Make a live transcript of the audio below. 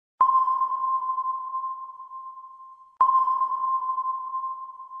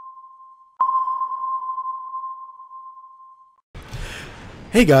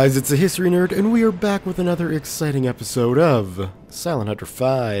Hey guys, it's the History Nerd, and we are back with another exciting episode of Silent Hunter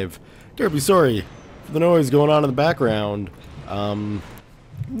 5. Terribly sorry for the noise going on in the background.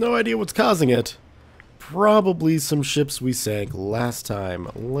 No idea what's causing it. Probably some ships we sank last time.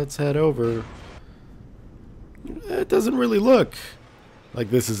 Let's head over. It doesn't really look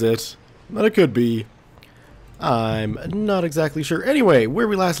like this is it, but it could be. I'm not exactly sure. Anyway, where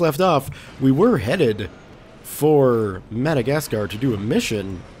we last left off, we were headed for Madagascar to do a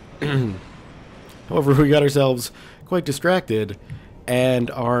mission. However, we got ourselves quite distracted and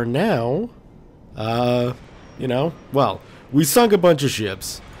are now, well, we sunk a bunch of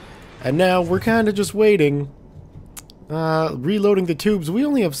ships, and now we're kind of just waiting, reloading the tubes. We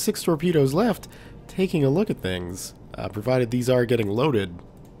only have 6 torpedoes left, taking a look at things, provided these are getting loaded,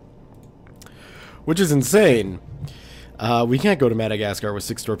 which is insane. We can't go to Madagascar with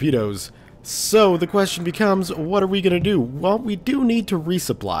 6 torpedoes. So the question becomes, what are we going to do? Well, we do need to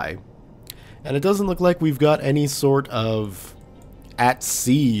resupply. And it doesn't look like we've got any sort of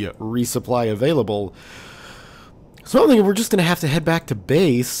at-sea resupply available. So I'm thinking we're just going to have to head back to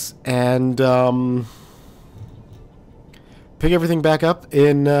base and pick everything back up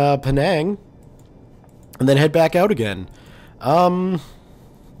in Penang and then head back out again. I'm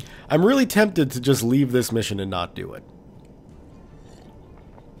really tempted to just leave this mission and not do it.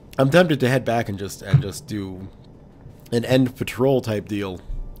 I'm tempted to head back and just do an end patrol type deal,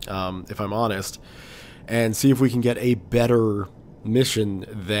 if I'm honest, and see if we can get a better mission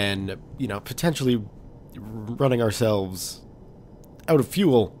than, potentially running ourselves out of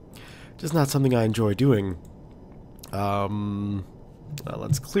fuel. Just not something I enjoy doing.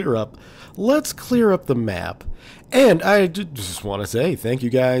 Let's clear up the map. And I just want to say thank you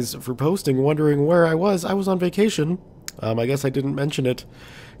guys for posting, wondering where I was. I was on vacation. I guess I didn't mention it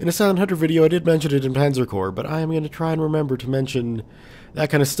in a Silent Hunter video. I did mention it in Panzer Corps, but I am going to try and remember to mention that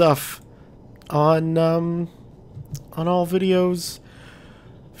kind of stuff on all videos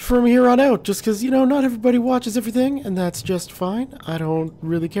from here on out, just because, not everybody watches everything, and that's just fine. I don't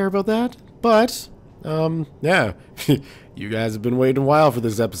really care about that, but, yeah, you guys have been waiting a while for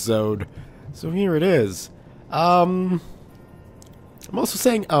this episode, so here it is. I'm also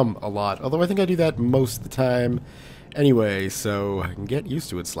saying a lot, although I think I do that most of the time anyway, so I can get used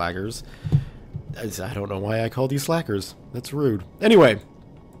to it, slackers. I don't know why I called you slackers. That's rude. Anyway,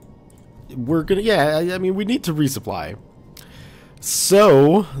 we're gonna, we need to resupply.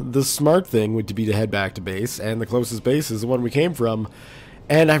 So, the smart thing would be to head back to base, and the closest base is the one we came from,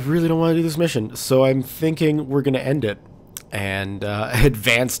 and I really don't want to do this mission, so I'm thinking we're gonna end it, and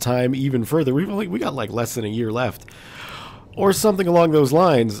advance time even further. We got like less than a year left, or something along those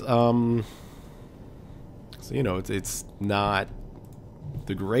lines. It's not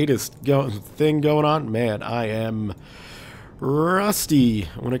the greatest thing going on. Man, I am rusty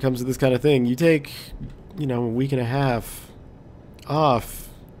when it comes to this kind of thing. You take, a week and a half off,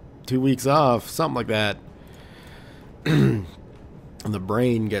 2 weeks off, something like that, and the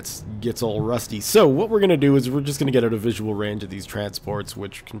brain gets all rusty. So what we're going to do is we're just going to get out of visual range of these transports,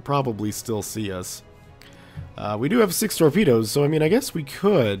 which can probably still see us. We do have 6 torpedoes, so I guess we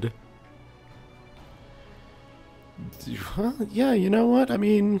could... Well, yeah, you know what?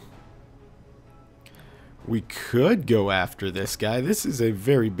 We could go after this guy. This is a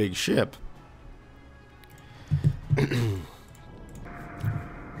very big ship.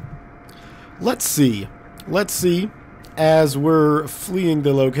 Let's see. As we're fleeing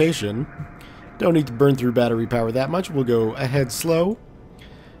the location, don't need to burn through battery power that much. We'll go ahead slow.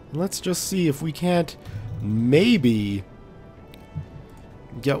 Let's just see if we can't maybe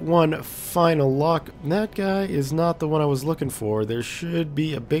get one final lock. That guy is not the one I was looking for. There should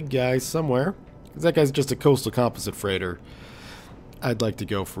be a big guy somewhere, because that guy's just a coastal composite freighter. I'd like to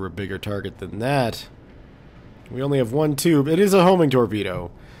go for a bigger target than that. We only have 1 tube. It is a homing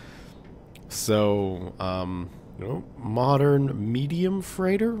torpedo. So, modern medium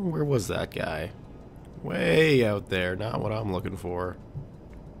freighter? Where was that guy? Way out there. Not what I'm looking for.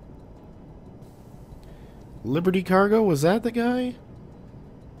 Liberty Cargo? Was that the guy?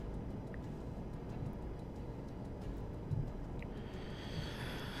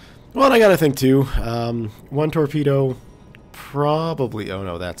 Well, I gotta think too. 1 torpedo, probably. Oh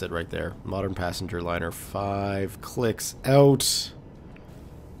no, that's it right there. Modern passenger liner, 5 clicks out.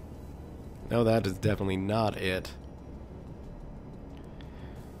 No, that is definitely not it.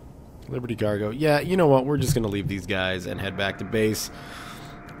 Liberty Cargo. Yeah, you know what? We're just gonna leave these guys and head back to base.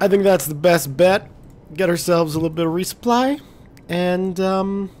 I think that's the best bet. Get ourselves a little bit of resupply and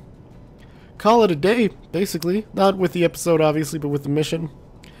call it a day, basically. Not with the episode, obviously, but with the mission.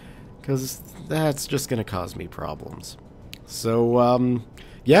 Because that's just going to cause me problems. So,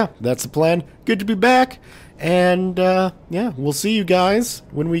 yeah, that's the plan. Good to be back. And, yeah, we'll see you guys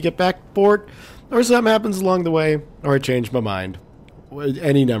when we get back to port. Or something happens along the way, or I change my mind.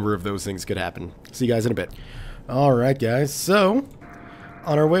 Any number of those things could happen. See you guys in a bit. Alright, guys. So,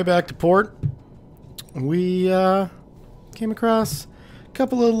 on our way back to port, we, came across a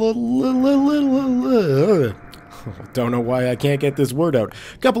couple of don't know why I can't get this word out.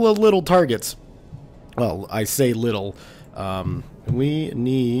 A couple of little targets. Well, I say little. We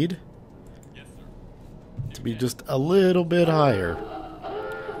need to be just a little bit higher.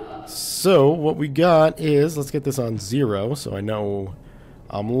 So, what we got is, let's get this on 0 so I know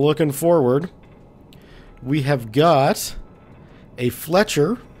I'm looking forward. We have got a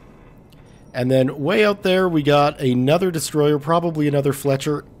Fletcher, and then way out there we got another destroyer, probably another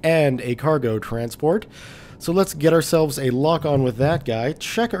Fletcher, and a cargo transport. So let's get ourselves a lock on with that guy.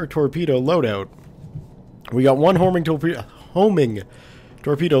 Check our torpedo loadout. We got one homing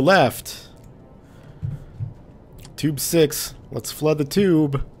torpedo left. Tube 6. Let's flood the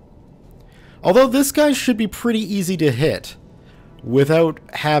tube. Although this guy should be pretty easy to hit without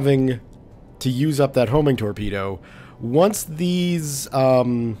having to use up that homing torpedo. Once these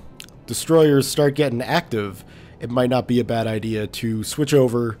destroyers start getting active, it might not be a bad idea to switch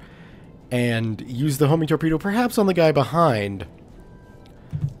over and use the homing torpedo perhaps on the guy behind.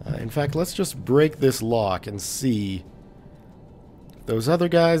 In fact, let's just break this lock and see. Those other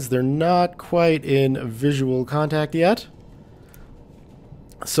guys, they're not quite in visual contact yet.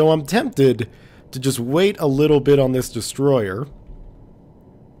 So I'm tempted to just wait a little bit on this destroyer.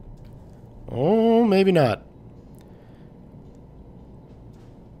 Oh, maybe not.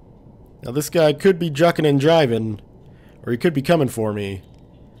 Now this guy could be jucking and jiving, or he could be coming for me.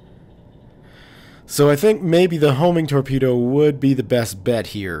 So I think maybe the homing torpedo would be the best bet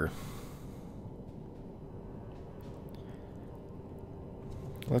here.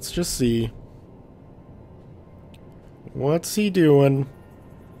 Let's just see. What's he doing?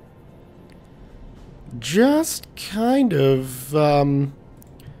 Just kind of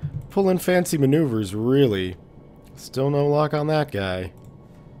pulling fancy maneuvers, really. Still no lock on that guy.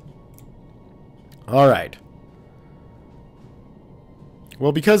 Alright.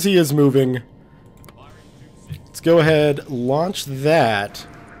 Well, because he is moving, let's go ahead, launch that,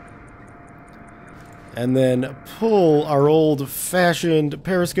 and then pull our old-fashioned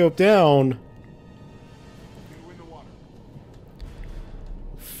periscope down.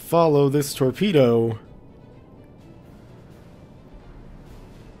 Follow this torpedo.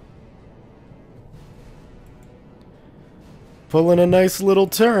 Pulling a nice little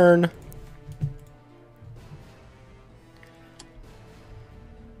turn.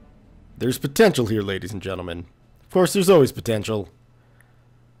 There's potential here, ladies and gentlemen. Of course, there's always potential.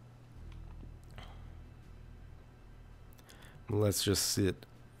 Let's just sit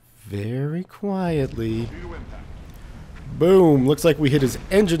very quietly. Boom! Looks like we hit his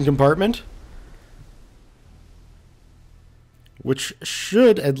engine compartment, which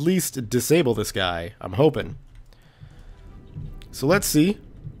should at least disable this guy, I'm hoping. So let's see.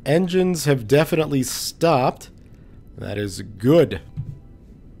 Engines have definitely stopped. That is good.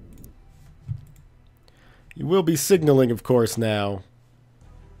 You will be signaling, of course, now.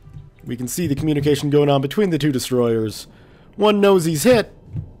 We can see the communication going on between the two destroyers. One knows he's hit.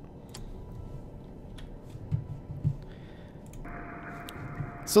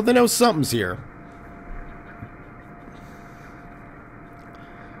 So they know something's here.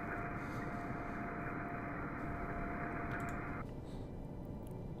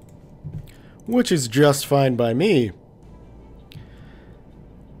 Which is just fine by me.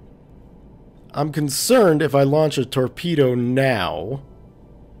 I'm concerned if I launch a torpedo now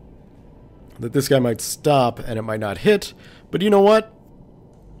that this guy might stop and it might not hit. But you know what?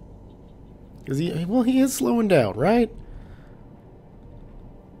 Because he is slowing down, right?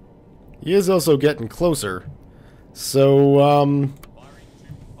 He is also getting closer. So,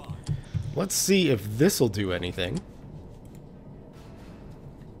 let's see if this'll do anything.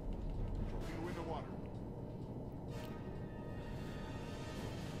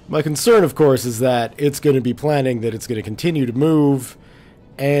 My concern, of course, is that it's going to be planning that it's going to continue to move,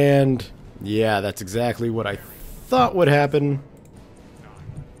 and yeah, that's exactly what I thought would happen.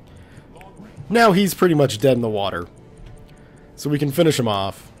 Now he's pretty much dead in the water, so we can finish him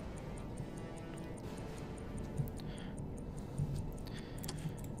off.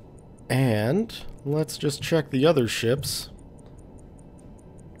 And let's just check the other ships.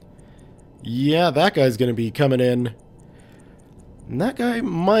 Yeah, that guy's going to be coming in. And that guy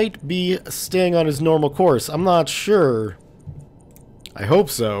might be staying on his normal course. I'm not sure. I hope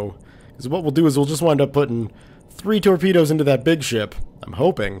so. Because what we'll do is we'll just wind up putting 3 torpedoes into that big ship, I'm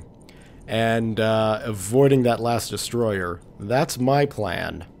hoping, and avoiding that last destroyer. That's my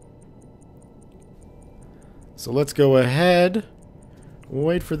plan. So let's go ahead,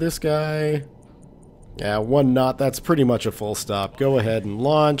 wait for this guy. Yeah, 1 knot, that's pretty much a full stop. Go ahead and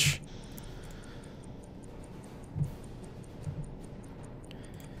launch.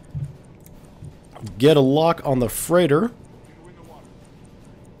 Get a lock on the freighter.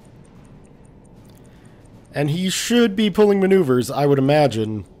 And he should be pulling maneuvers, I would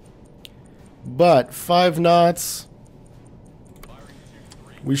imagine. But 5 knots.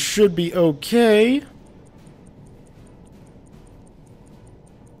 We should be okay.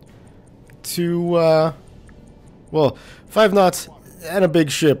 Well, 5 knots and a big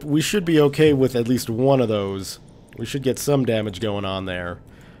ship. We should be okay with at least one of those. We should get some damage going on there.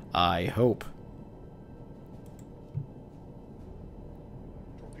 I hope.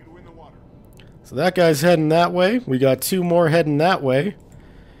 So that guy's heading that way. We got 2 more heading that way.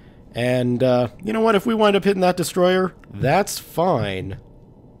 And, you know what? If we wind up hitting that destroyer, that's fine.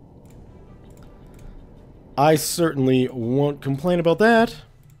 I certainly won't complain about that.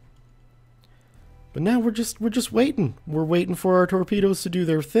 But now we're just waiting. We're waiting for our torpedoes to do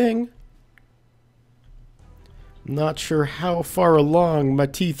their thing. Not sure how far along my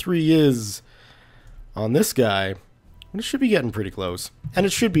T3 is on this guy. It should be getting pretty close. And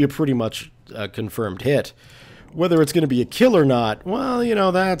it should be a pretty much confirmed hit. Whether it's going to be a kill or not, well, you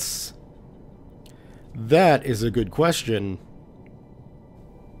know, that is a good question.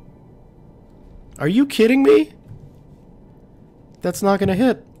 Are you kidding me? That's not going to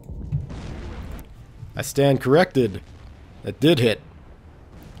hit. I stand corrected. It did hit.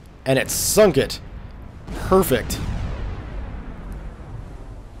 And it sunk it. Perfect.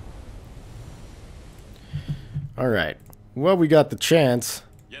 Alright. Well, we got the chance.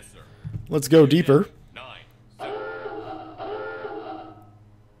 Yes, sir. Let's go deeper. 9.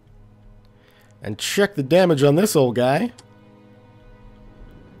 And check the damage on this old guy.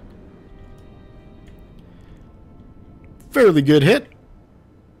 Fairly good hit.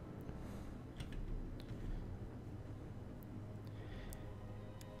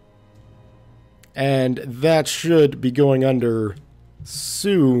 And that should be going under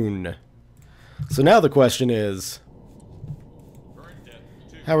soon. So now the question is,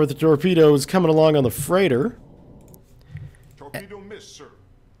 how are the torpedoes coming along on the freighter? Torpedo miss, sir.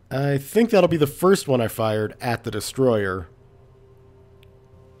 I think that'll be the first one I fired at the destroyer.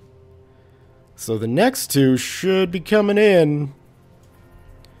 So the next 2 should be coming in.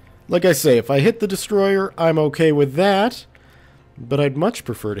 Like I say, if I hit the destroyer, I'm okay with that. But I'd much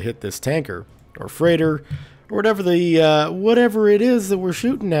prefer to hit this tanker. Or freighter, or whatever it is that we're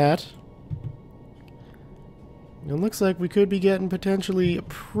shooting at. It looks like we could be getting potentially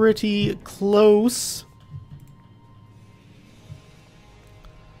pretty close.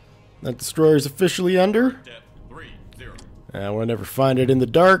 That destroyer's officially under. Depth 3-0. We'll never find it in the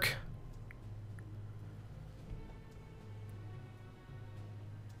dark.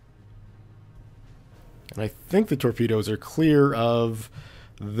 And I think the torpedoes are clear of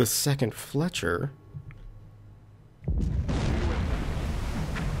the second Fletcher.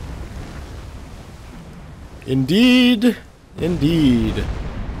 Indeed. Indeed.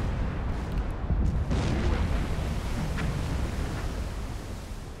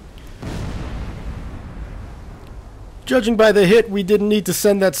 Judging by the hit, we didn't need to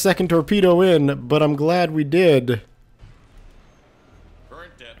send that second torpedo in, but I'm glad we did.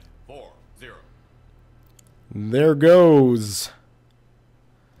 Current depth 4-0. There goes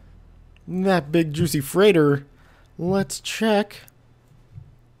that big juicy freighter. Let's check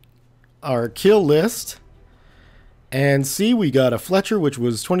our kill list and see we got a Fletcher, which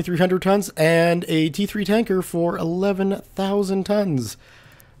was 2,300 tons, and a T3 tanker for 11,000 tons.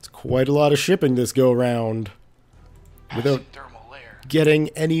 It's quite a lot of shipping this go round without getting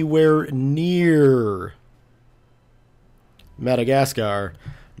anywhere near Madagascar.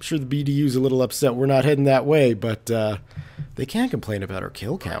 I'm sure the BDU's a little upset we're not heading that way, but they can't complain about our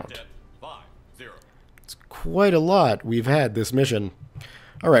kill count. It's quite a lot we've had this mission.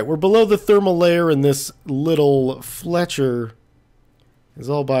 Alright, we're below the thermal layer, and this little Fletcher is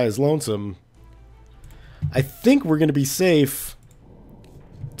all by his lonesome. I think we're going to be safe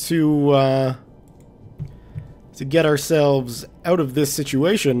to get ourselves out of this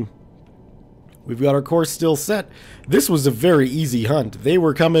situation. We've got our course still set. This was a very easy hunt. They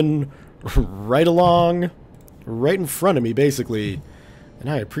were coming right along, right in front of me, basically. And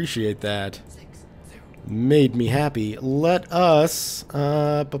I appreciate that. Made me happy. Let us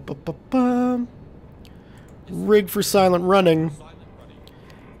rig for silent running.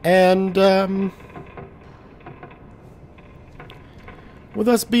 And with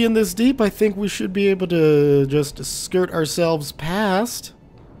us being this deep, I think we should be able to just skirt ourselves past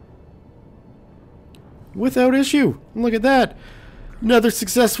without issue. Look at that. Another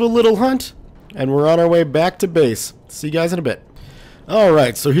successful little hunt. And we're on our way back to base. See you guys in a bit.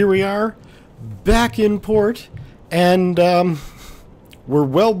 Alright, so here we are. Back in port. And we're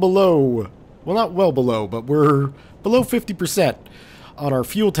well below. Well, not well below, but we're below 50% on our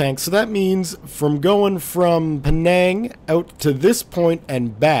fuel tank. So that means from going from Penang out to this point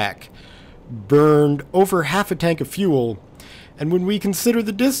and back, burned over half a tank of fuel. And when we consider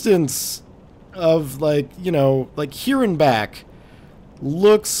the distance of, like, you know, like here and back,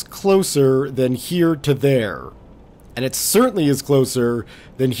 looks closer than here to there. And it certainly is closer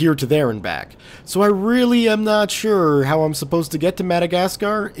than here to there and back. So I really am not sure how I'm supposed to get to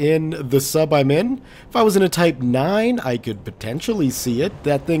Madagascar in the sub I'm in. If I was in a Type 9, I could potentially see it.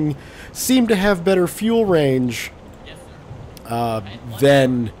 That thing seemed to have better fuel range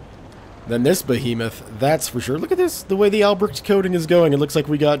than this behemoth, that's for sure. Look at this, the way the Albrecht coding is going. It looks like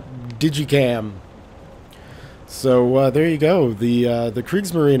we got Digicam. So there you go, the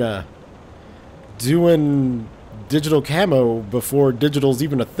Kriegsmarine doing digital camo before digital's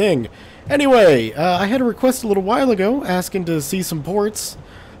even a thing. Anyway, I had a request a little while ago asking to see some ports,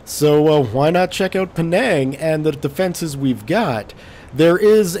 so why not check out Penang and the defenses we've got. There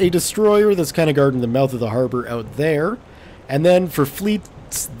is a destroyer that's kind of guarding the mouth of the harbor out there, and then for fleets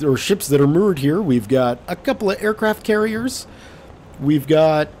or ships that are moored here, we've got a couple of aircraft carriers. We've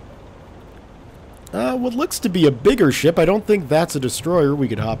got what looks to be a bigger ship. I don't think that's a destroyer. We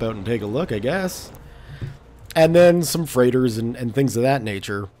could hop out and take a look, I guess. And then some freighters and things of that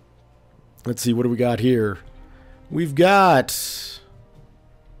nature. Let's see, what do we got here? We've got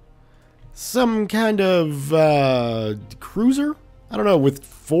some kind of cruiser? I don't know, with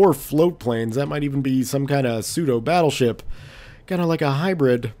 4 float planes. That might even be some kind of pseudo battleship. Kind of like a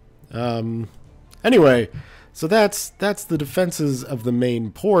hybrid. Anyway, so that's the defenses of the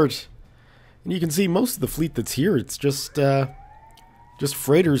main port. And you can see most of the fleet that's here, it's just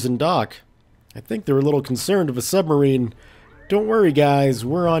freighters in dock. I think they're a little concerned of a submarine. Don't worry, guys,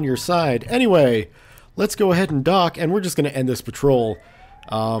 we're on your side. Anyway, let's go ahead and dock, and we're just going to end this patrol.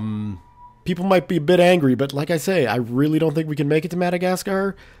 People might be a bit angry, but like I say, I really don't think we can make it to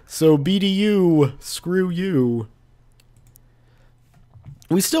Madagascar. So BDU, screw you.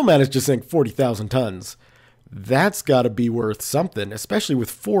 We still managed to sink 40,000 tons. That's got to be worth something, especially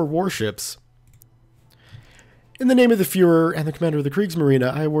with 4 warships. In the name of the Führer and the commander of the Kriegsmarine,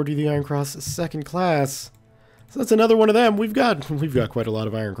 I award you the Iron Cross 2nd class. So that's another one of them. We've got quite a lot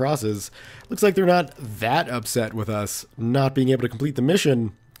of Iron Crosses. Looks like they're not that upset with us not being able to complete the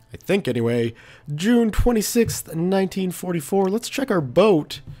mission. I think, anyway. June 26th, 1944. Let's check our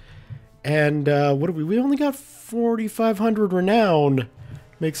boat. And, what do we only got 4,500 renown.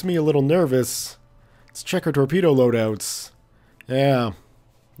 Makes me a little nervous. Let's check our torpedo loadouts. Yeah,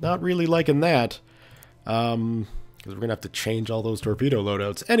 not really liking that. Because we're going to have to change all those torpedo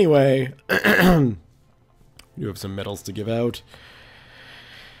loadouts. Anyway, you have some medals to give out.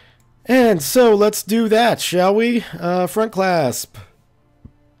 And so, let's do that, shall we? Front clasp.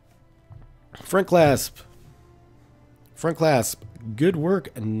 Front clasp. Front clasp. Good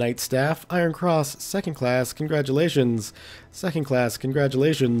work, Knight Staff. Iron Cross, 2nd class. Congratulations. 2nd class,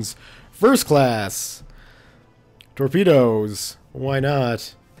 congratulations. 1st class. Torpedoes. Why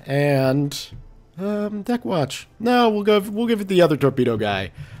not? And deck watch. No, we'll give it the other torpedo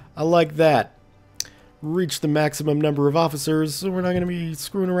guy. I like that. Reach the maximum number of officers, so we're not going to be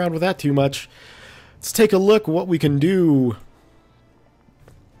screwing around with that too much. Let's take a look what we can do.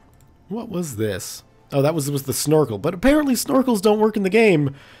 What was this? Oh, that was the snorkel. But apparently snorkels don't work in the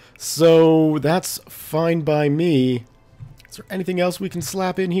game, so that's fine by me. Is there anything else we can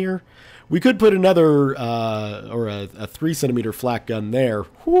slap in here? We could put another, or a 3-centimeter flak gun there.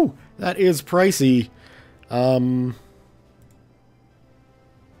 Whew, that is pricey. But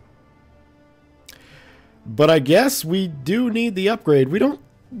I guess we do need the upgrade. We don't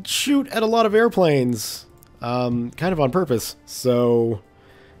shoot at a lot of airplanes, kind of on purpose. So,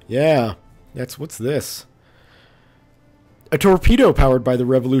 yeah, what's this? A torpedo powered by the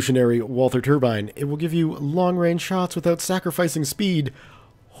revolutionary Walther turbine. It will give you long-range shots without sacrificing speed.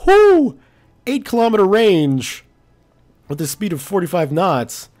 Whoo! 8-kilometer range with a speed of 45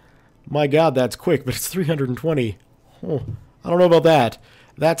 knots. My god, that's quick, but it's 320. Oh, I don't know about that.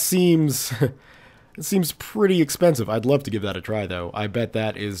 That seems... it seems pretty expensive. I'd love to give that a try, though. I bet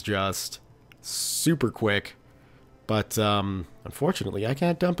that is just super quick. But, unfortunately, I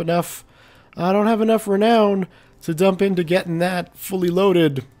can't dump enough. I don't have enough renown to dump into getting that fully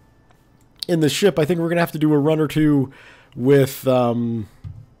loaded in the ship. I think we're going to have to do a run or two with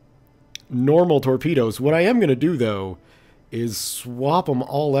normal torpedoes. What I am going to do, though, is swap them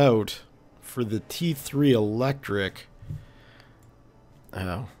all out for the T3 electric.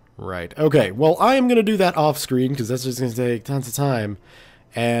 Oh, right. Okay, well, I am going to do that off screen because that's just going to take tons of time.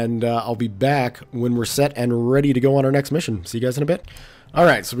 And I'll be back when we're set and ready to go on our next mission. See you guys in a bit.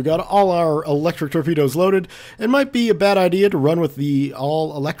 Alright, so we got all our electric torpedoes loaded. It might be a bad idea to run with the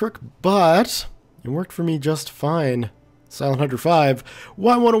all-electric, but it worked for me just fine. Silent Hunter 5.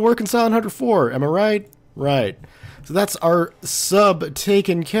 Why want to work in Silent Hunter 4? Am I right? Right. So that's our sub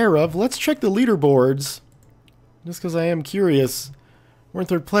taken care of. Let's check the leaderboards. Just because I am curious. We're in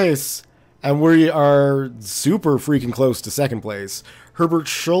 3rd place. And we are super freaking close to 2nd place. Herbert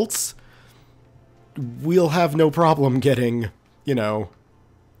Schultz, we'll have no problem getting, you know,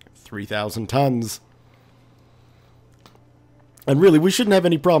 3,000 tons. And really, we shouldn't have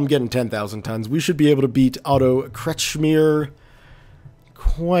any problem getting 10,000 tons. We should be able to beat Otto Kretschmer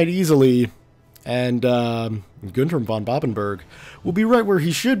quite easily. And Guntram von Babenberg will be right where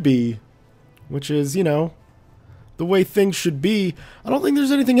he should be, which is, you know, the way things should be. I don't think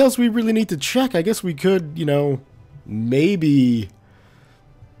there's anything else we really need to check. I guess we could, you know, maybe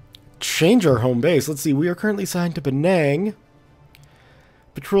change our home base. Let's see, we are currently assigned to Penang.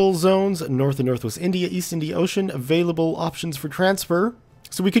 Patrol zones, North and Northwest India, East India Ocean, available options for transfer.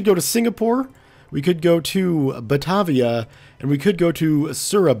 So we could go to Singapore, we could go to Batavia, and we could go to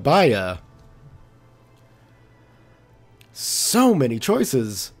Surabaya. So many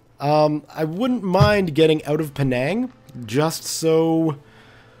choices. I wouldn't mind getting out of Penang, just so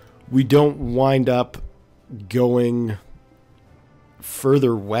we don't wind up going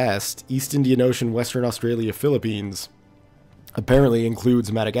further west. East Indian Ocean, Western Australia, Philippines apparently includes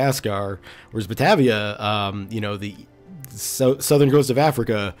Madagascar, whereas Batavia, you know, the southern coast of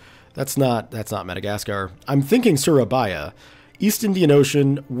Africa, that's not Madagascar. I'm thinking Surabaya, East Indian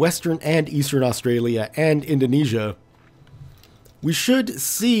Ocean, Western and Eastern Australia, and Indonesia. We should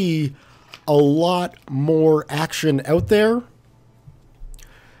see a lot more action out there.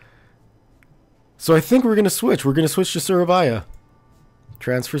 So I think we're going to switch. We're going to switch to Surabaya.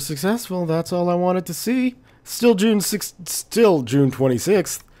 Transfer successful. That's all I wanted to see. Still June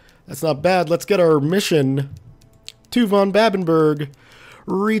 26th. That's not bad. Let's get our mission to von Babenberg.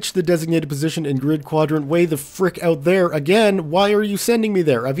 Reach the designated position in grid quadrant. Way the frick out there. Again, why are you sending me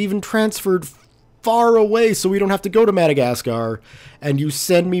there? I've even transferred far away so we don't have to go to Madagascar. And you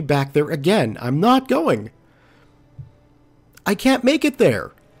send me back there again. I'm not going. I can't make it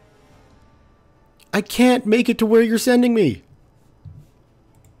there. I can't make it to where you're sending me.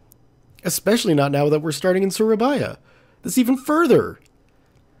 Especially not now that we're starting in Surabaya. That's even further.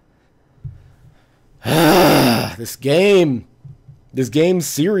 This game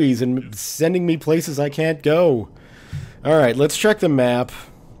series and sending me places I can't go. Alright, let's check the map.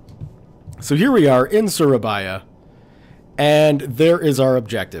 So here we are in Surabaya. And there is our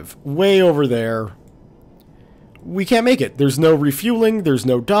objective. Way over there. We can't make it. There's no refueling. There's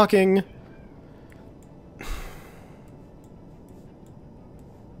no docking.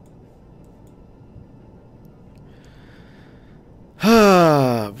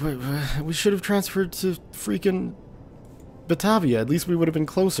 We should have transferred to freaking Batavia. At least we would have been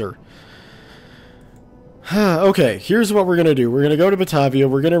closer. Okay, here's what we're going to do. We're going to go to Batavia,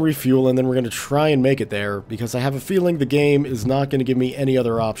 we're going to refuel, and then we're going to try and make it there, because I have a feeling the game is not going to give me any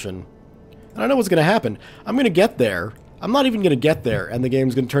other option. And I know what's going to happen. I'm going to get there. I'm not even going to get there, and the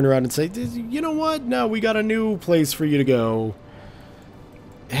game's going to turn around and say, you know what? No, we got a new place for you to go.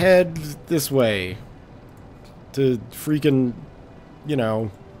 Head this way. To freaking, you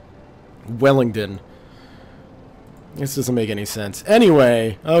know, Wellington. This doesn't make any sense.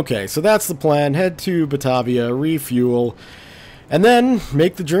 Anyway, okay, so that's the plan. Head to Batavia, refuel, and then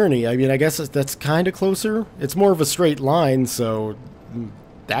make the journey. I mean, I guess that's kind of closer. It's more of a straight line, so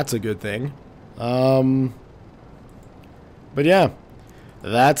that's a good thing. But yeah,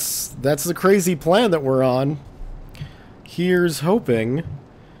 that's the crazy plan that we're on. Here's hoping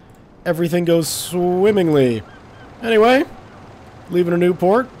everything goes swimmingly. Anyway, leaving a new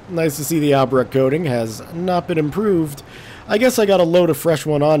port. Nice to see the Albrecht coating has not been improved. I guess I gotta load a fresh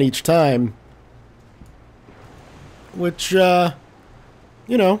one on each time. Which, you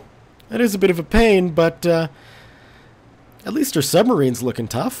know, that is a bit of a pain, but at least our submarine's looking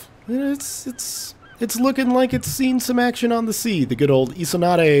tough. It's looking like it's seen some action on the sea. The good old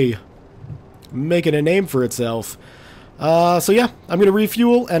Isonade making a name for itself. So yeah, I'm going to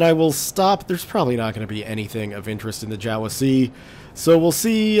refuel, and I will stop. There's probably not going to be anything of interest in the Jawa Sea. So we'll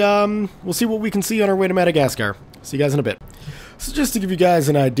see what we can see on our way to Madagascar. See you guys in a bit. So just to give you guys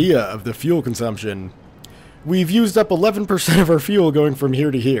an idea of the fuel consumption, we've used up 11% of our fuel going from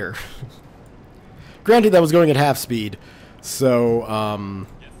here to here. Granted, that was going at half speed. So,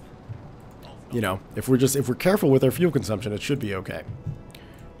 you know, if we're careful with our fuel consumption, it should be okay.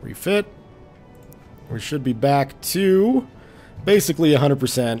 Refit. We should be back to basically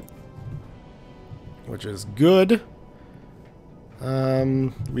 100%, which is good.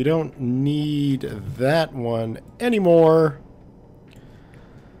 We don't need that one anymore.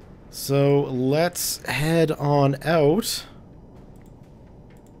 So let's head on out.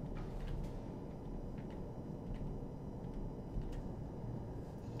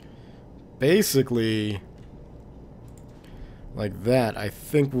 Basically, like that, I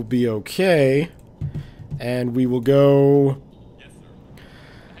think will be okay. And we will go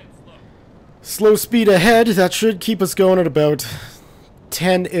slow speed ahead. That should keep us going at about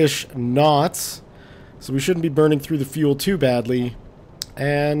 10-ish knots. So we shouldn't be burning through the fuel too badly.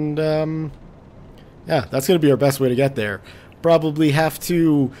 And, yeah, that's going to be our best way to get there. Probably have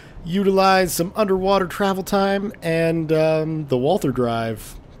to utilize some underwater travel time and the Walther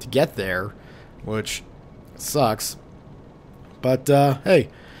drive to get there, which sucks. But, hey,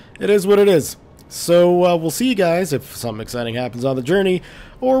 it is what it is. So, we'll see you guys if something exciting happens on the journey,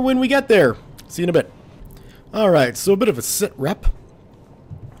 or when we get there. See you in a bit. Alright, so a bit of a sit rep.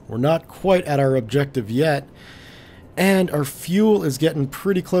 We're not quite at our objective yet, and our fuel is getting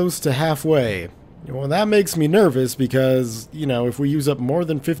pretty close to halfway. Well, that makes me nervous because, you know, if we use up more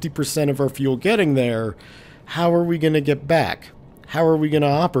than 50% of our fuel getting there, how are we going to get back? How are we going to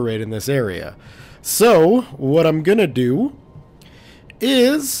operate in this area? So, what I'm going to do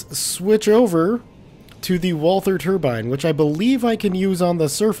is switch over to the Walther turbine, which I believe I can use on the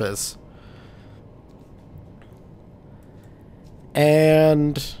surface.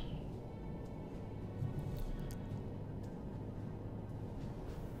 And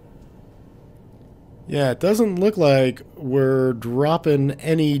yeah, it doesn't look like we're dropping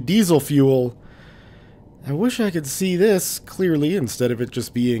any diesel fuel. I wish I could see this clearly instead of it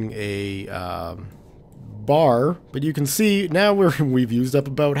just being a bar, but you can see now we've used up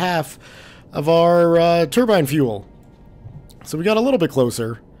about half of our turbine fuel. So we got a little bit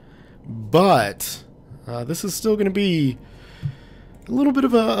closer, but this is still going to be a little bit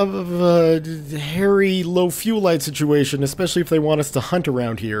of a hairy low fuel light situation, especially if they want us to hunt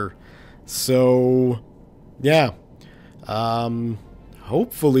around here. So, yeah.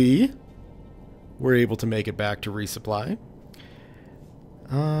 Hopefully, we're able to make it back to resupply.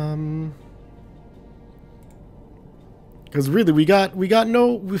 Because really, we've got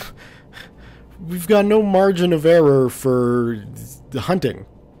no margin of error for the hunting.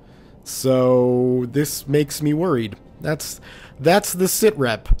 So this makes me worried. That's the sit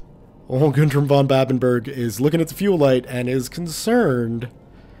rep. Old Guntram von Babenberg is looking at the fuel light and is concerned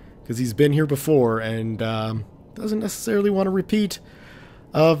because he's been here before and doesn't necessarily want a repeat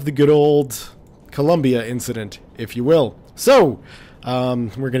of the good old Columbia incident, if you will. So,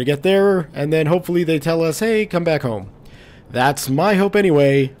 we're going to get there, and then hopefully they tell us, hey, come back home. That's my hope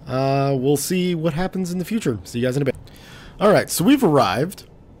anyway. We'll see what happens in the future. See you guys in a bit. Alright, so we've arrived.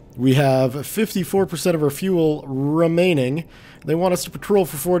 We have 54% of our fuel remaining. They want us to patrol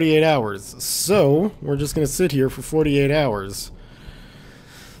for 48 hours. So, we're just going to sit here for 48 hours.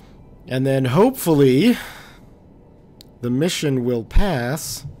 And then hopefully the mission will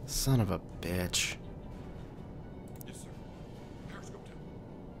pass. Son of a bitch. Yes, sir. Periscope tip.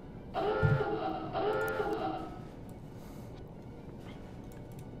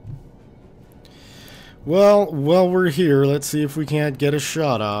 Well, while we're here, let's see if we can't get a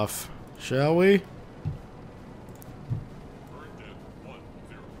shot off. Shall we? Current depth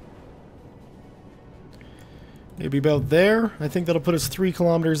 10. Maybe about there. I think that'll put us 3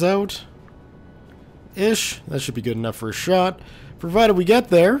 kilometers out. Ish. That should be good enough for a shot. Provided we get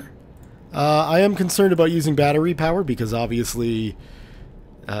there. I am concerned about using battery power because obviously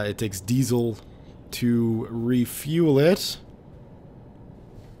it takes diesel to refuel it.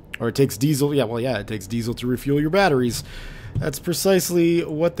 Or it takes diesel, it takes diesel to refuel your batteries. That's precisely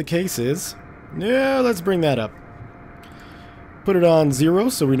what the case is. Yeah, let's bring that up. Put it on 0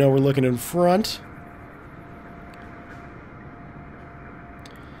 so we know we're looking in front.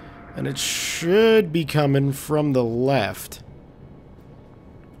 And it should be coming from the left.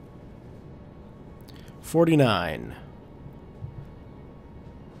 49.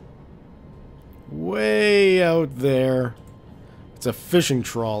 Way out there. It's a fishing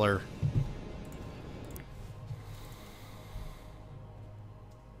trawler.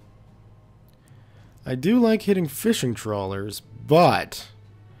 I do like hitting fishing trawlers, but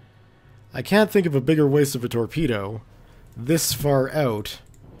I can't think of a bigger waste of a torpedo this far out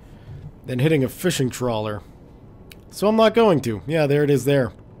than hitting a fishing trawler. So I'm not going to. Yeah, there it is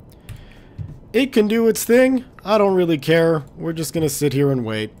there. It can do its thing. I don't really care. We're just going to sit here and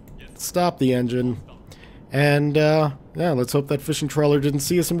wait. Stop the engine. And, yeah, let's hope that fishing trawler didn't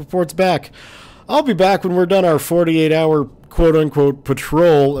see us and reports back. I'll be back when we're done our 48-hour quote-unquote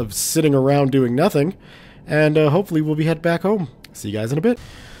patrol of sitting around doing nothing. And hopefully we'll be headed back home. See you guys in a bit.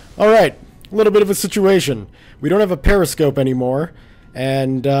 Alright, a little bit of a situation. We don't have a periscope anymore.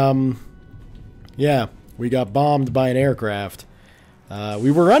 And, yeah, we got bombed by an aircraft.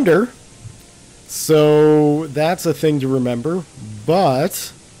 We were under, so that's a thing to remember.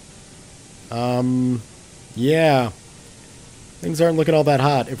 But, yeah, things aren't looking all that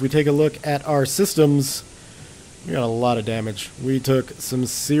hot. If we take a look at our systems, we got a lot of damage. We took some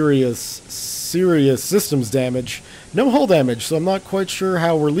serious systems damage. No hull damage, so I'm not quite sure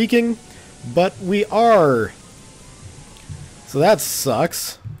how we're leaking, but we are. So that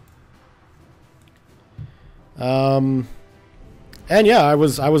sucks. And yeah, I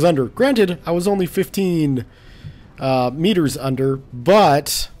was under. Granted, I was only 15 meters under,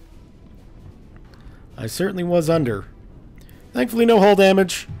 but I certainly was under. Thankfully, no hull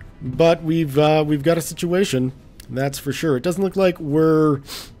damage, but we've got a situation. That's for sure. It doesn't look like we're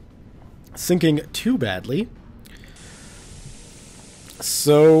sinking too badly.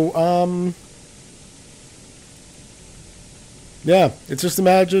 So, yeah, it's just a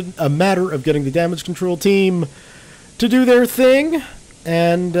matter of getting the damage control team to do their thing,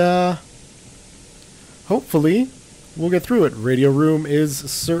 and hopefully we'll get through it. Radio room is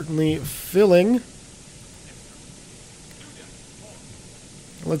certainly filling.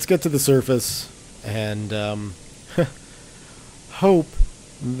 Let's get to the surface and hope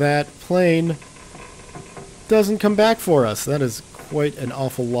that plane doesn't come back for us. That is quite an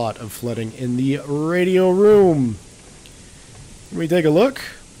awful lot of flooding in the radio room. Can we take a look?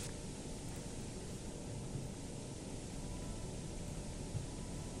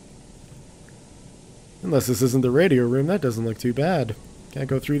 Unless this isn't the radio room, that doesn't look too bad. Can't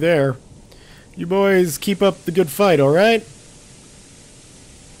go through there. You boys keep up the good fight, alright?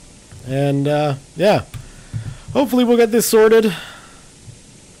 And, yeah. Hopefully we'll get this sorted.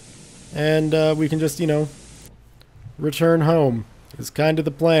 And, we can just, you know, return home. Is kind of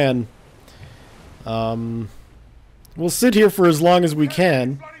the plan. We'll sit here for as long as we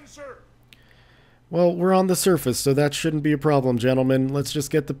can. Well, we're on the surface, so that shouldn't be a problem, gentlemen. Let's just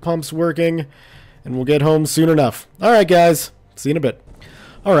get the pumps working, and we'll get home soon enough. Alright, guys. See you in a bit.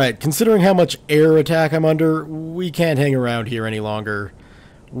 Alright, considering how much air attack I'm under, we can't hang around here any longer.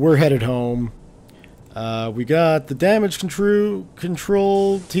 We're headed home. We got the damage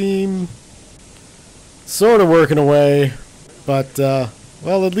control team sort of working away, but,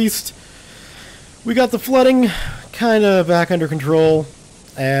 well, at least we got the flooding kind of back under control,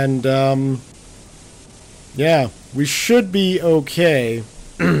 and, yeah, we should be okay.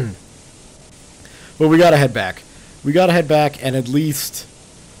 But we gotta head back. We gotta head back and at least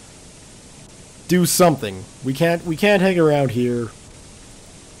do something. We can't hang around here.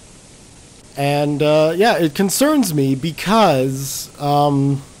 And, yeah, it concerns me because,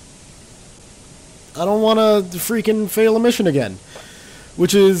 I don't want to freaking fail a mission again.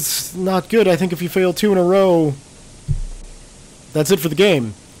 Which is not good. I think if you fail 2 in a row, that's it for the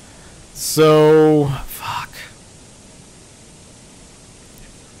game. So, fuck.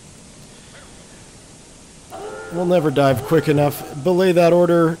 We'll never dive quick enough. Belay that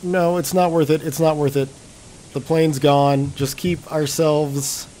order. No, it's not worth it. It's not worth it. The plane's gone. Just keep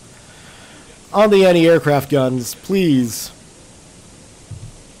ourselves on the anti-aircraft guns, please.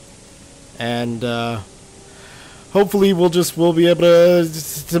 And, hopefully we'll be able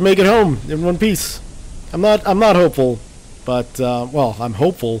to make it home in one piece. I'm not hopeful, but, well, I'm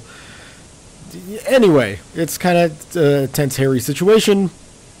hopeful. Anyway, it's kind of a tense, hairy situation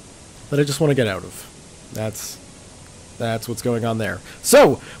that I just want to get out of. That's what's going on there.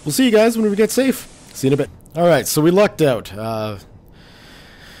 So, we'll see you guys when we get safe. See you in a bit. Alright, so we lucked out.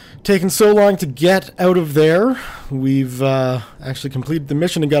 Taken so long to get out of there, we've actually completed the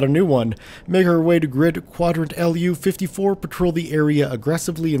mission and got a new one. Make our way to grid quadrant LU-54, patrol the area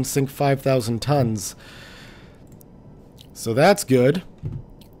aggressively and sink 5,000 tons. So that's good.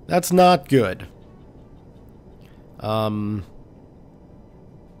 That's not good.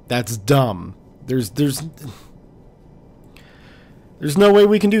 That's dumb. There's no way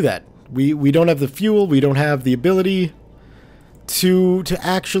we can do that. We don't have the fuel, we don't have the ability to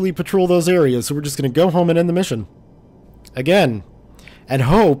actually patrol those areas, so we're just going to go home and end the mission. Again. And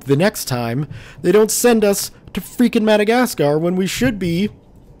hope the next time they don't send us to freaking Madagascar when we should be,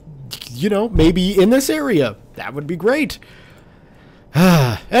 you know, maybe in this area. That would be great.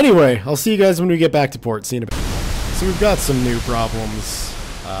 Anyway, I'll see you guys when we get back to port. See you in a bit. So we've got some new problems.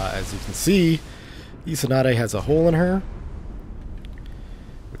 As you can see, Isonade has a hole in her,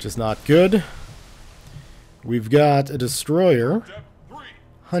 which is not good. We've got a destroyer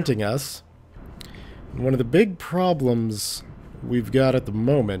hunting us. And one of the big problems we've got at the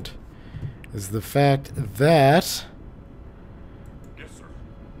moment is the fact that... Yes, sir.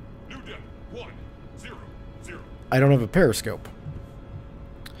 New depth 100. I don't have a periscope.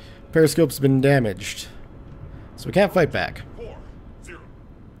 Periscope's been damaged, so we can't fight back. 40.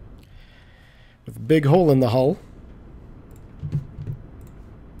 With a big hole in the hull,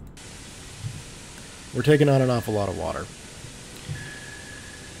 we're taking on an awful lot of water.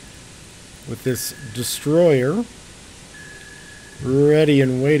 With this destroyer ready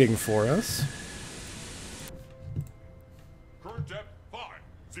and waiting for us. Current depth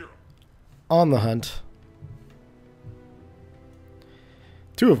 50. On the hunt.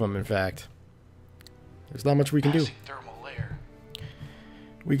 Two of them, in fact. There's not much we can do. Thermal layer.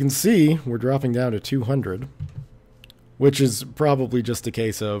 We can see we're dropping down to 200, which is probably just a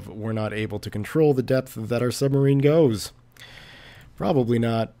case of we're not able to control the depth that our submarine goes. Probably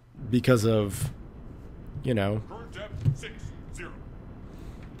not because of, you know, Current depth 60.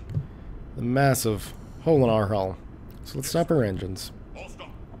 the massive hole in our hull. So let's stop our engines. All stop.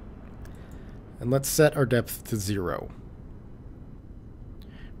 And let's set our depth to 0.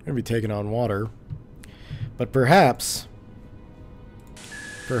 We're going to be taking on water. But perhaps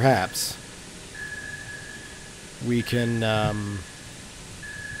we can,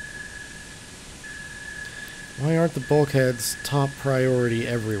 why aren't the bulkheads top priority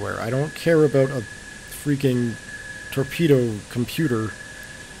everywhere? I don't care about a freaking torpedo computer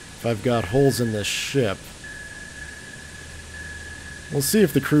if I've got holes in this ship. We'll see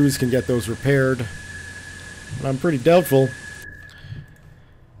if the crews can get those repaired. But I'm pretty doubtful.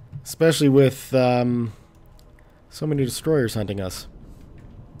 Especially with so many destroyers hunting us.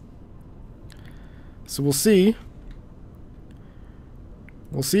 So we'll see.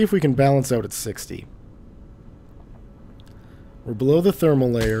 We'll see if we can balance out at 60. We're below the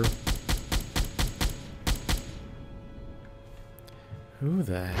thermal layer. Who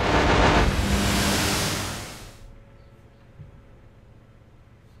the heck?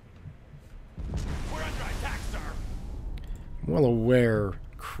 We're under attack, sir. Well aware,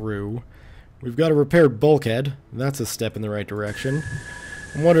 crew. We've got a repaired bulkhead. That's a step in the right direction.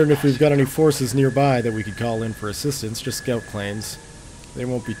 I'm wondering if we've got any forces nearby that we could call in for assistance, just scout planes. They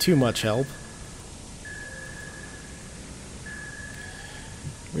won't be too much help.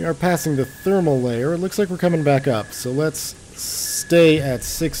 We are passing the thermal layer. It looks like we're coming back up, so let's stay at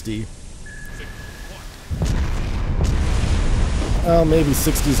 60. Well, maybe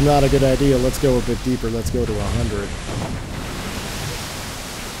 60 is not a good idea. Let's go a bit deeper. Let's go to 100.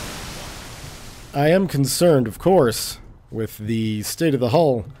 I am concerned, of course, with the state of the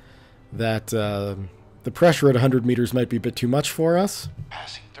hull, that the pressure at 100 meters might be a bit too much for us.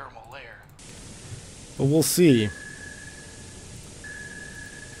 Passing thermal layer. But we'll see.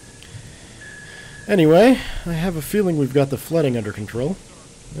 Anyway, I have a feeling we've got the flooding under control.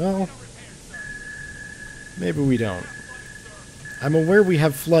 Well, maybe we don't. I'm aware we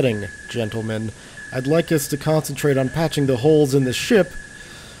have flooding, gentlemen. I'd like us to concentrate on patching the holes in the ship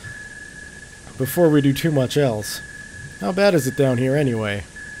before we do too much else. How bad is it down here anyway?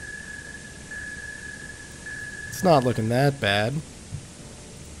 It's not looking that bad.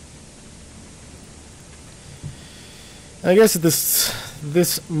 I guess at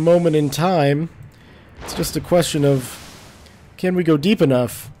this moment in time, it's just a question of, can we go deep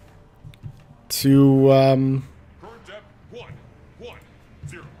enough to Current depth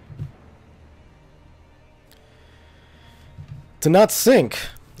 110. to not sink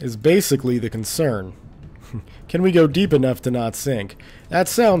is basically the concern. Can we go deep enough to not sink? That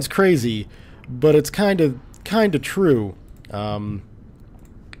sounds crazy, but it's kind of true. We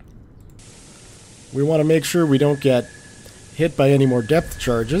want to make sure we don't get hit by any more depth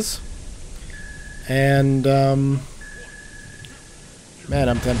charges. And, man,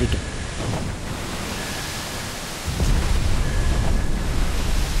 I'm tempted to...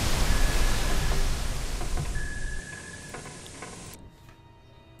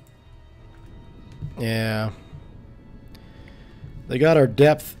 Yeah. They got our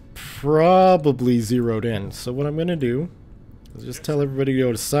depth probably zeroed in. So what I'm going to do is just tell everybody to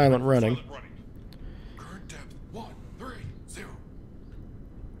go to silent running. Current depth 130.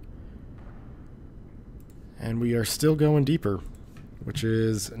 And we are still going deeper, which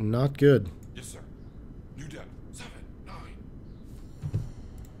is not good. Yes, sir. New depth 79.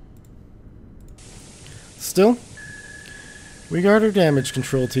 Still, we got our damage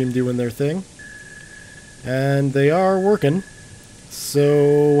control team doing their thing. And they are working.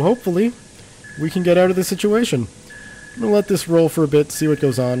 So hopefully we can get out of this situation. I'm going to let this roll for a bit, see what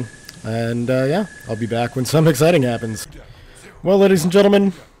goes on. And yeah, I'll be back when something exciting happens. Well, ladies and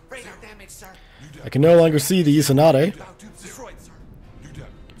gentlemen, Radar damage, sir. I can no longer see the Isonade. About to destroyed, sir. New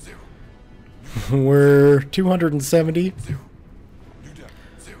depth, 0. We're 270. 0. New depth,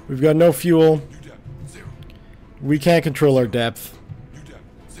 0. We've got no fuel. New depth, 0. We can't control our depth. New depth,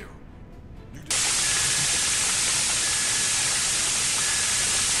 0. New depth.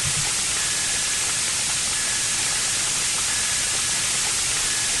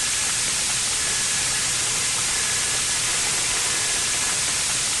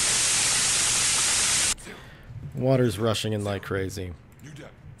 Water's rushing in like crazy. New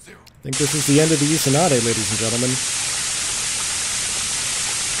depth, 0. I think this is the end of the Isonade, ladies and gentlemen.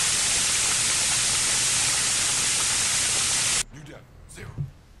 New depth, 0.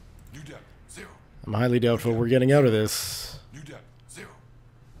 New depth, 0. I'm highly doubtful we're getting out of this. New depth, 0.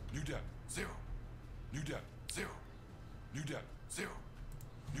 New depth, 0. New depth, 0. New depth, 0.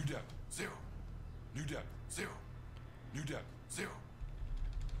 New depth, 0. New depth, 0. New depth, 0.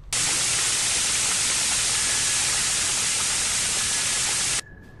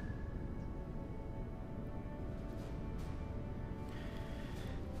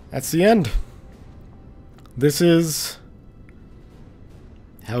 That's the end. This is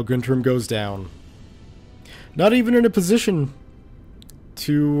how Guntram goes down. Not even in a position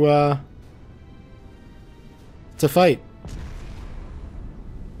to fight.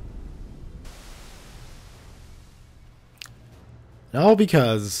 And all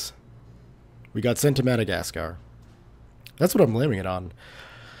because we got sent to Madagascar. That's what I'm blaming it on.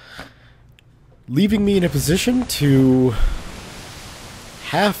 Leaving me in a position to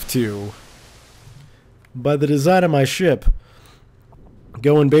have to, by the design of my ship,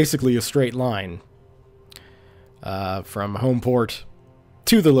 go in basically a straight line from home port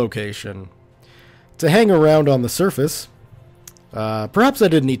to the location. To hang around on the surface, perhaps I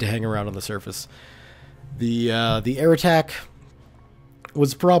didn't need to hang around on the surface. The air attack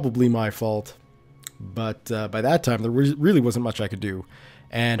was probably my fault, but by that time there really wasn't much I could do,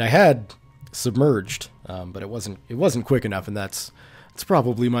 and I had submerged, but it wasn't quick enough, and that's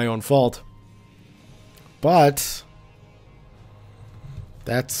probably my own fault. But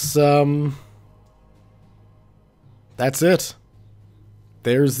that's it.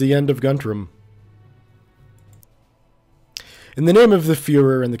 There's the end of Guntram. In the name of the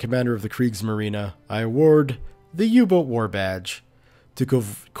Führer and the commander of the Kriegsmarine, I award the U-Boat War Badge to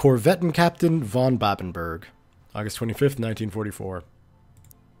Corvettenkapitän von Babenberg, August 25th, 1944.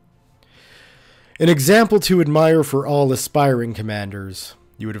 An example to admire for all aspiring commanders.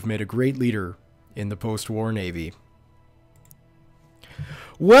 You would have made a great leader in the post-war Navy.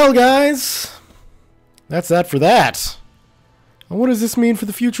 Well, guys, that's that for that. And what does this mean for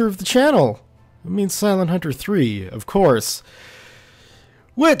the future of the channel? It means Silent Hunter 3, of course.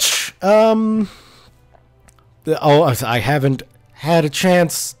 Which, I haven't had a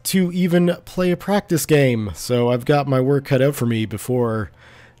chance to even play a practice game, so I've got my work cut out for me before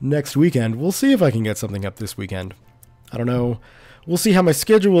next weekend. We'll see if I can get something up this weekend. I don't know. We'll see how my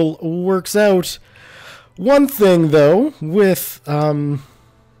schedule works out. One thing, though, with Silent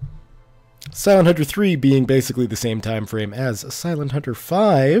Hunter 3 being basically the same time frame as Silent Hunter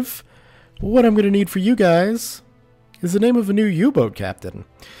 5, what I'm going to need for you guys is the name of a new U-boat captain.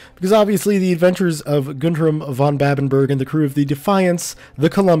 Because obviously the adventures of Guntram von Babenberg and the crew of the Defiance, the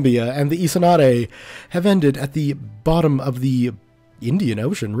Columbia, and the Isonade have ended at the bottom of the Indian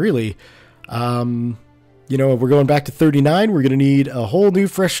Ocean, really. You know, if we're going back to 39, we're going to need a whole new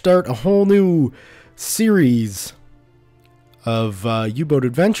fresh start, a whole new series of U-boat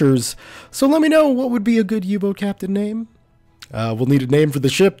adventures. So let me know what would be a good U-boat captain name. We'll need a name for the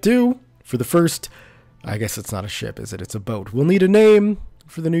ship, too. For the first... I guess it's not a ship, is it? It's a boat. We'll need a name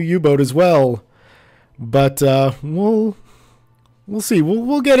for the new U-boat as well. But we'll see.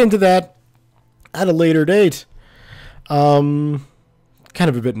 We'll get into that at a later date. Kind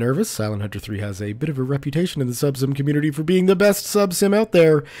of a bit nervous. Silent Hunter 3 has a bit of a reputation in the sub-sim community for being the best sub-sim out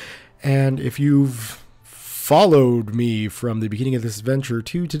there. And if you've followed me from the beginning of this adventure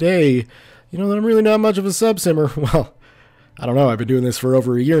to today, you know that I'm really not much of a sub-simmer. Well, I don't know, I've been doing this for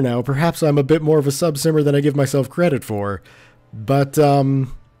over a year now. Perhaps I'm a bit more of a sub-simmer than I give myself credit for. But,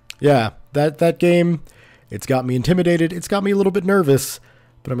 yeah, that game, it's got me intimidated, it's got me a little bit nervous,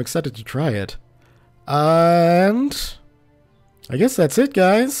 but I'm excited to try it. And I guess that's it,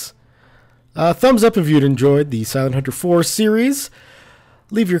 guys. Thumbs up if you'd enjoyed the Silent Hunter 4 series.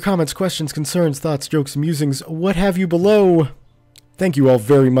 Leave your comments, questions, concerns, thoughts, jokes, musings, what have you below. Thank you all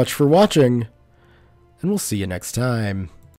very much for watching. and we'll see you next time.